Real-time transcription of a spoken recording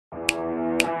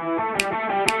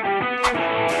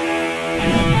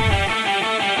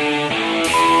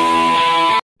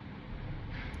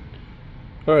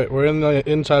Alright, we're in the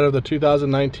inside of the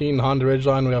 2019 Honda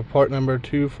Ridgeline. We have part number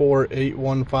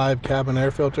 24815 cabin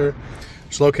air filter.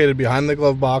 It's located behind the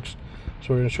glove box.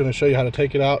 So we're just going to show you how to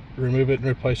take it out, remove it, and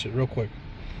replace it real quick.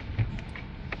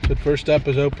 The first step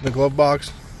is open the glove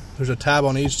box. There's a tab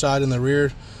on each side in the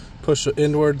rear. Push it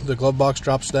inward, the glove box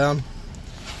drops down.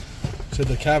 So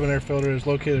the cabin air filter is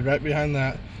located right behind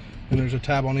that. And there's a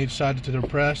tab on each side to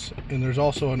depress. And there's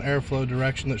also an airflow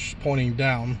direction that's pointing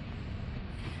down.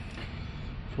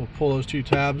 So we'll pull those two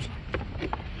tabs,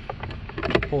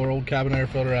 pull our old cabin air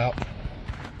filter out.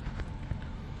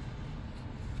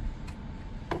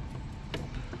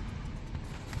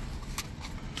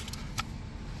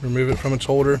 Remove it from its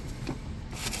holder.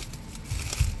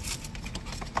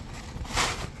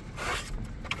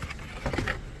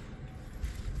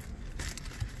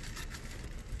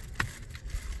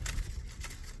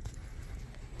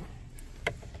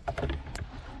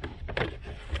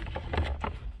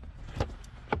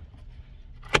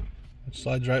 It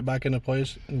slides right back into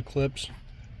place and clips,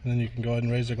 and then you can go ahead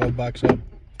and raise the glove box up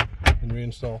and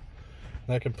reinstall. And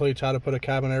that completes how to put a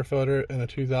cabin air filter in a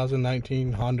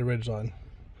 2019 Honda Ridgeline.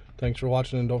 Thanks for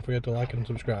watching, and don't forget to like and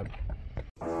subscribe.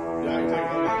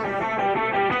 Yeah,